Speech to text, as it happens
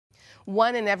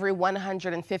1 in every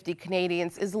 150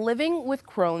 Canadians is living with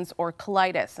Crohn's or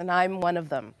colitis, and I'm one of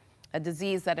them. A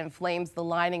disease that inflames the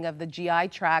lining of the GI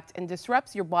tract and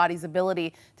disrupts your body's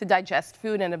ability to digest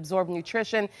food and absorb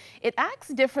nutrition. It acts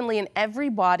differently in every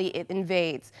body it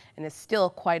invades and is still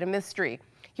quite a mystery.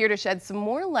 Here to shed some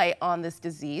more light on this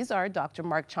disease are Dr.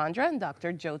 Chandra and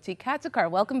Dr. Jyoti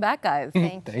Katakkar. Welcome back, guys.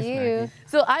 Thank you.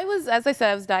 So as I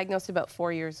said, I was diagnosed about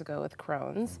 4 years ago with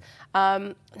Crohn's.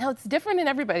 Now it's different in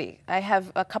everybody. I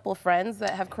have a couple of friends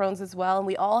that have Crohn's as well, and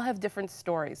we all have different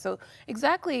stories. So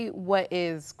exactly what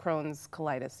is Crohn's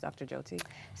colitis, Dr. Jyoti?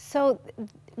 So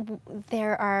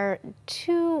there are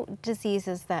two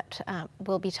diseases that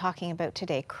we'll be talking about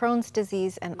today, Crohn's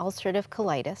disease and ulcerative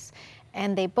colitis,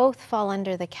 and they both fall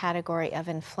under the category of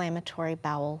inflammatory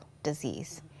bowel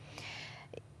disease.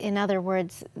 In other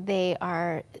words, they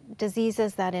are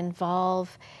diseases that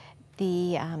involve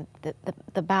the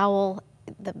bowel.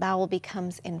 The bowel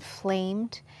becomes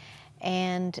inflamed,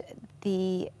 and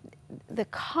the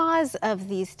cause of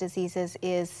these diseases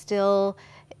is still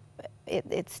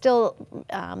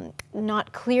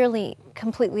not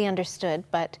completely understood,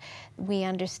 but we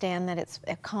understand that it's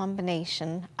a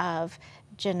combination of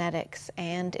genetics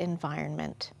and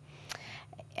environment.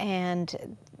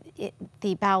 And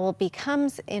the bowel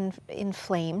becomes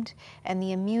inflamed, and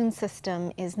the immune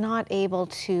system is not able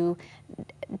to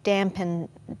dampen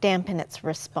its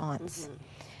response. Mm-hmm.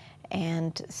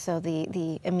 And so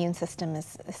the immune system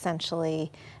is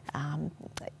essentially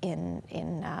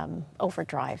in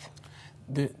overdrive.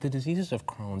 The diseases of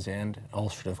Crohn's and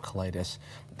ulcerative colitis,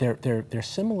 they're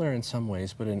similar in some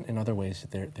ways, but in other ways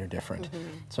they're different.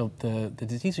 Mm-hmm. So the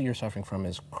disease that you're suffering from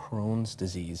is Crohn's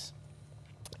disease.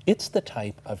 It's the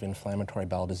type of inflammatory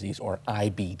bowel disease, or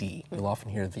IBD. You'll often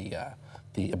hear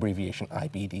the abbreviation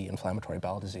IBD, inflammatory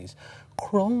bowel disease.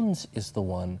 Crohn's is the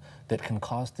one that can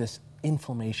cause this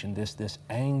inflammation, this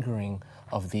angering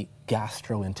of the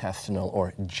gastrointestinal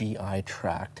or GI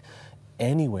tract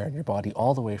anywhere in your body,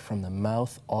 all the way from the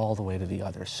mouth all the way to the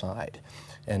other side.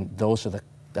 And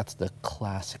that's the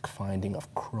classic finding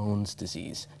of Crohn's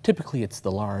disease. Typically it's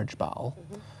the large bowel.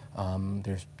 Mm-hmm.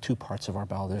 There's two parts of our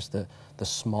bowel. There's the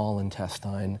small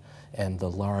intestine and the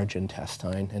large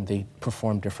intestine, and they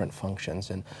perform different functions.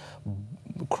 And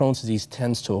Crohn's disease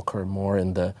tends to occur more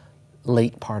in the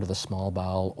late part of the small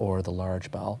bowel or the large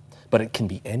bowel, but it can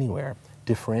be anywhere,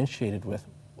 differentiated with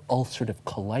ulcerative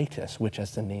colitis, which,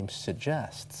 as the name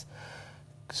suggests,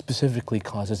 specifically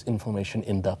causes inflammation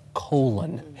in the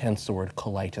colon, hence the word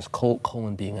colitis,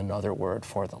 colon being another word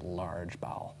for the large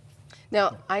bowel.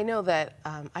 Now, I know that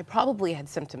I probably had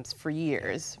symptoms for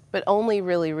years, but only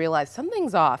really realized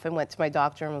something's off and went to my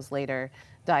doctor and was later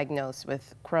diagnosed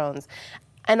with Crohn's.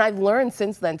 And I've learned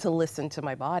since then to listen to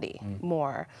my body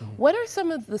more. Mm-hmm. What are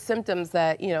some of the symptoms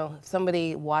that,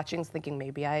 somebody watching is thinking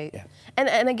maybe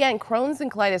and again, Crohn's and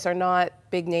colitis are not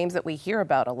big names that we hear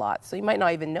about a lot. So you might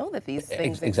not even know that these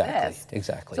things exist.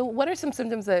 Exactly. So what are some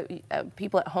symptoms that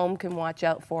people at home can watch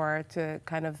out for to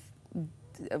kind of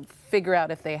figure out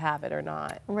if they have it or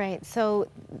not? Right, so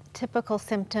typical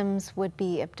symptoms would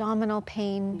be abdominal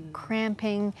pain,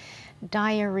 cramping,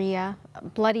 diarrhea,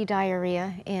 bloody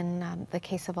diarrhea in the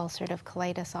case of ulcerative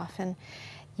colitis often.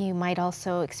 You might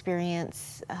also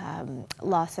experience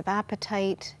loss of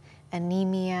appetite,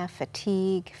 anemia,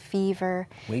 fatigue, fever.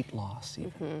 Weight loss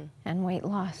even. Mm-hmm. And weight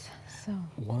loss. So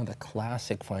one of the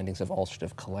classic findings of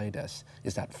ulcerative colitis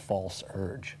is that false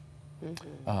urge.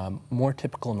 Mm-hmm. More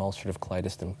typical in ulcerative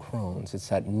colitis than Crohn's. It's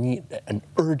that need, an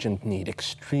urgent need,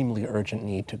 extremely urgent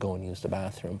need to go and use the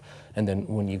bathroom. And then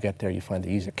when you get there, you find that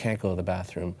you either can't go to the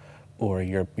bathroom, or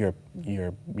your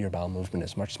bowel movement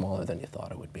is much smaller than you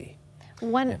thought it would be.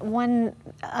 One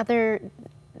other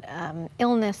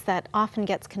illness that often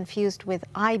gets confused with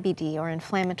IBD, or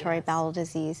inflammatory bowel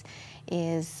disease,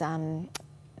 is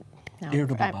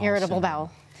irritable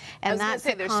bowel. And that's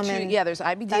common. There's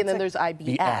IBD and then there's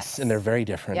IBS. And they're very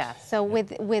different. Yeah. So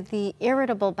with the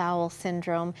irritable bowel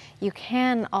syndrome, you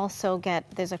can also get,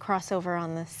 there's a crossover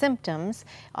on the symptoms.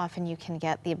 Often you can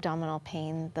get the abdominal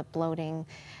pain, the bloating,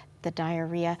 the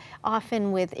diarrhea.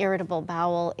 Often with irritable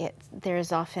bowel,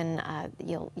 there's often,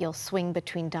 you'll swing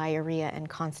between diarrhea and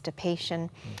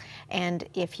constipation. And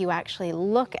if you actually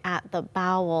look at the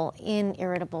bowel in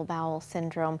irritable bowel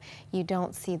syndrome, you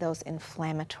don't see those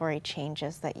inflammatory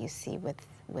changes that you see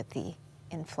with the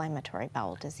inflammatory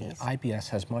bowel disease. Yeah, IBS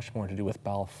has much more to do with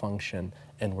bowel function,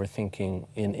 and we're thinking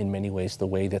in many ways the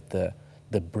way that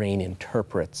the brain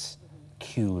interprets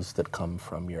cues that come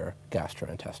from your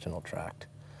gastrointestinal tract.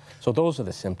 So those are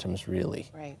the symptoms, really.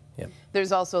 Right. Yep.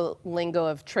 There's also lingo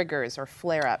of triggers or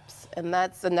flare-ups, and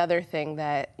that's another thing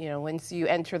that, once you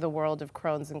enter the world of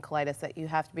Crohn's and colitis that you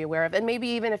have to be aware of. And maybe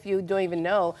even if you don't even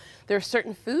know, there are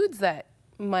certain foods that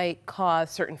might cause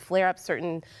certain flare-ups,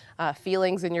 certain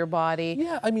feelings in your body.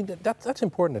 Yeah, I mean, that's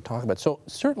important to talk about. So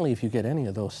certainly if you get any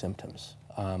of those symptoms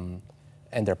and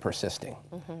they're persisting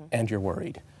and you're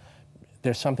worried,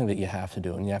 there's something that you have to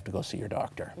do, and you have to go see your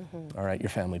doctor, all right,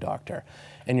 your family doctor.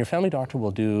 And your family doctor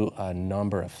will do a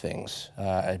number of things.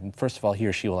 First of all, he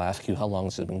or she will ask you how long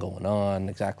this has been going on,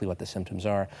 exactly what the symptoms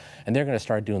are, and they're going to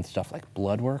start doing stuff like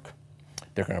blood work.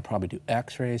 They're going to probably do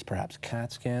x-rays, perhaps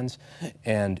CAT scans,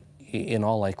 and in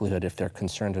all likelihood, if they're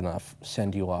concerned enough,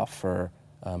 send you off for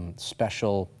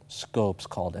special scopes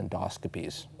called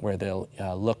endoscopies, where they'll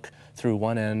look through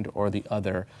one end or the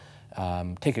other,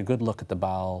 take a good look at the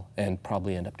bowel, and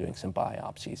probably end up doing some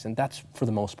biopsies. And that's, for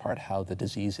the most part, how the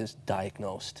disease is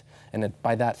diagnosed. And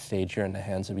by that stage, you're in the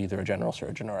hands of either a general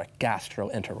surgeon or a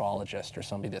gastroenterologist or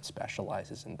somebody that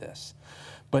specializes in this.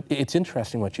 But it's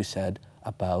interesting what you said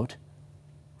about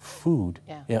food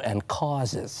and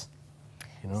causes.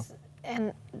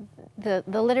 And the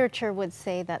literature would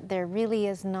say that there really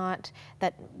is not,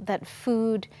 that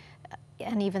food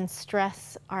and even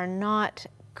stress are not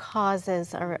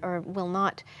causes or will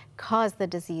not cause the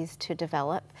disease to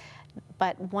develop.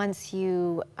 But once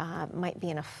you might be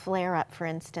in a flare-up, for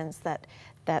instance, that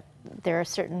there are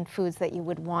certain foods that you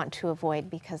would want to avoid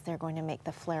because they're going to make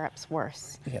the flare-ups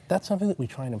worse. Yeah, that's something that we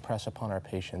try and impress upon our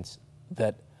patients,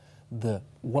 that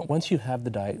once you have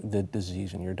the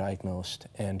disease and you're diagnosed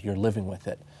and you're living with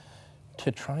it,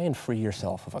 to try and free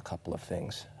yourself of a couple of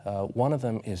things. One of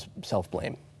them is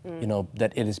self-blame,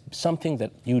 that it is something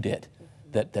that you did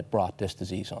that brought this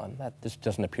disease on. This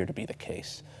doesn't appear to be the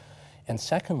case. And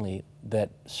secondly, that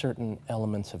certain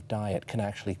elements of diet can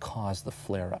actually cause the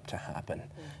flare-up to happen.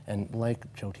 And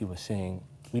like Jyoti was saying,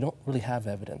 we don't really have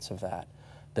evidence of that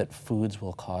foods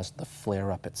will cause the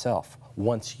flare-up itself.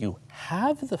 Once you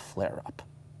have the flare-up,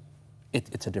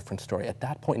 it's a different story. At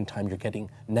that point in time, you're getting,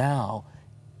 now,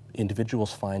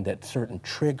 individuals find that certain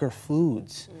trigger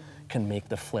foods can make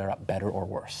the flare-up better or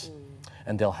worse.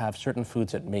 And they'll have certain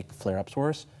foods that make flare-ups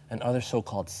worse, and other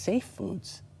so-called safe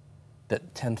foods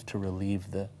that tend to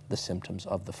relieve the symptoms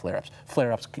of the flare-ups.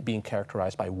 Flare-ups being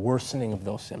characterized by worsening of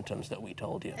those symptoms that we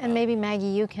told you about. And maybe, Maggie,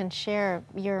 you can share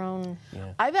your own.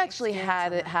 Yeah. I've actually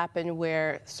had it happen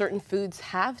where certain foods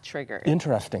have triggered.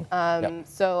 Interesting.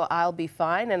 So I'll be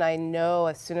fine, and I know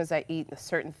as soon as I eat a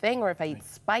certain thing, or if I eat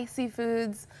spicy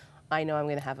foods, I know I'm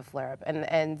going to have a flare-up,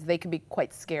 and they can be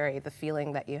quite scary, the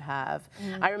feeling that you have.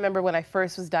 I remember when I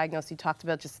first was diagnosed, you talked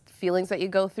about just feelings that you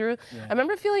go through. I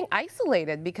remember feeling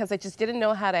isolated because I just didn't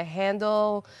know how to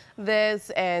handle this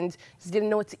and just didn't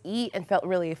know what to eat and felt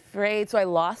really afraid. So I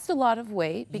lost a lot of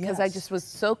weight because I just was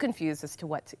so confused as to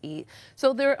what to eat.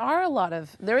 So there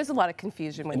is a lot of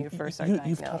confusion when you first are diagnosed.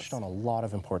 You've touched on a lot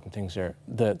of important things there.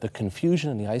 The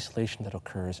confusion and the isolation that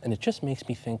occurs, and it just makes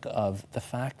me think of the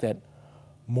fact that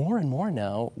more and more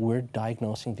now, we're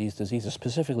diagnosing these diseases,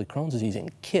 specifically Crohn's disease, in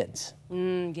kids.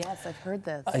 Yes, I've heard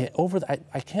this.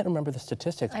 I can't remember the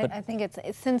statistics, but I think it's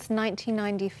since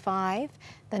 1995,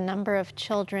 the number of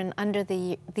children under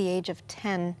the age of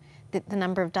 10, the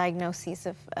number of diagnoses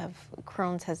of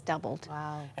Crohn's has doubled.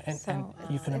 Wow. And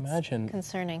you can imagine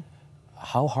concerning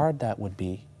how hard that would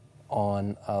be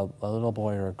on a little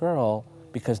boy or a girl,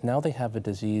 because now they have a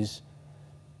disease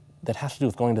that has to do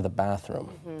with going to the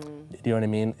bathroom. Do you know what I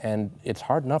mean? And it's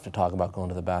hard enough to talk about going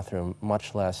to the bathroom,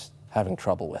 much less having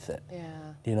trouble with it.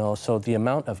 Yeah. So the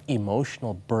amount of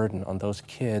emotional burden on those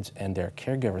kids and their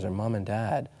caregivers, their mom and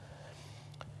dad,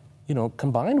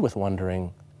 combined with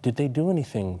wondering, did they do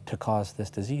anything to cause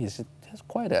this disease? It has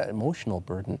quite an emotional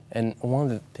burden. And one of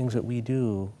the things that we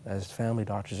do as family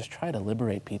doctors is try to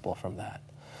liberate people from that.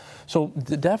 So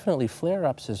definitely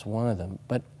flare-ups is one of them,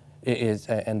 but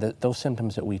those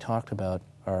symptoms that we talked about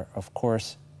are, of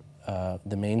course,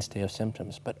 the mainstay of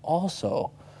symptoms, but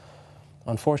also,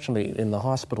 unfortunately, in the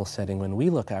hospital setting, when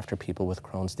we look after people with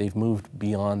Crohn's, they've moved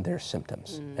beyond their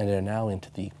symptoms, and they're now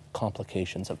into the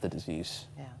complications of the disease.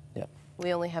 Yeah. Yep.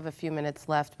 We only have a few minutes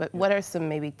left, but what are some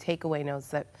maybe takeaway notes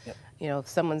that, if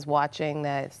someone's watching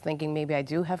that's thinking maybe I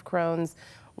do have Crohn's,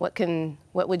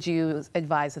 what would you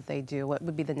advise that they do? What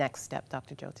would be the next step,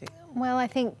 Dr. Jyoti? Well, I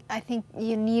think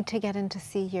you need to get in to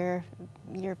see your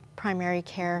primary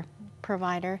care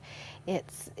provider.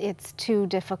 It's too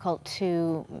difficult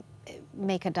to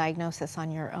make a diagnosis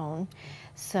on your own.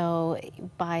 So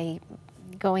by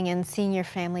going in, seeing your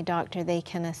family doctor, they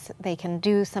can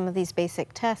do some of these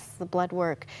basic tests, the blood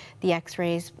work, the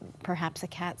x-rays, perhaps a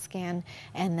CAT scan,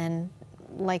 and then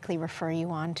likely refer you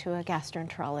on to a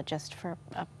gastroenterologist for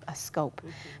a scope,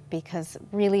 because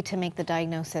really to make the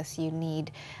diagnosis you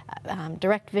need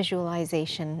direct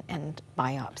visualization and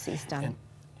biopsies done. And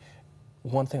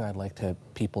one thing I'd like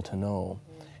people to know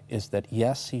is that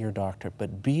yes, see your doctor,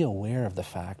 but be aware of the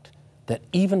fact that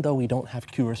even though we don't have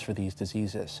cures for these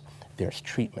diseases, there's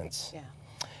treatments. Yeah.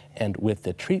 And with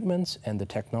the treatments and the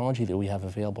technology that we have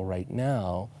available right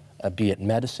now, be it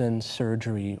medicine,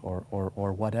 surgery, or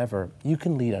whatever, you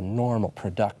can lead a normal,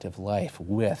 productive life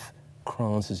with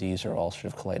Crohn's disease or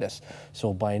ulcerative colitis.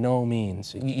 So by no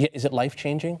means, is it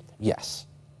life-changing? Yes,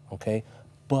 okay?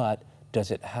 But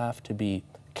does it have to be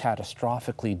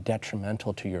catastrophically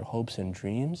detrimental to your hopes and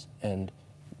dreams? And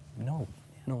no,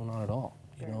 not at all.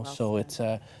 You know, so it's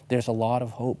there's a lot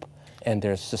of hope, and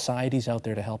there's societies out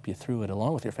there to help you through it,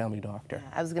 along with your family doctor.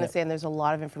 Yeah, I was going to say, and there's a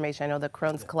lot of information. I know the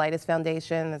Crohn's Colitis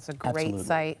Foundation. That's a great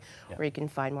site where you can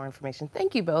find more information.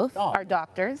 Thank you both, our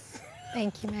doctors.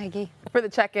 Thank you, Maggie. For the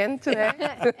check-in today.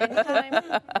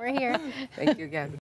 Anytime. We're here. Thank you again.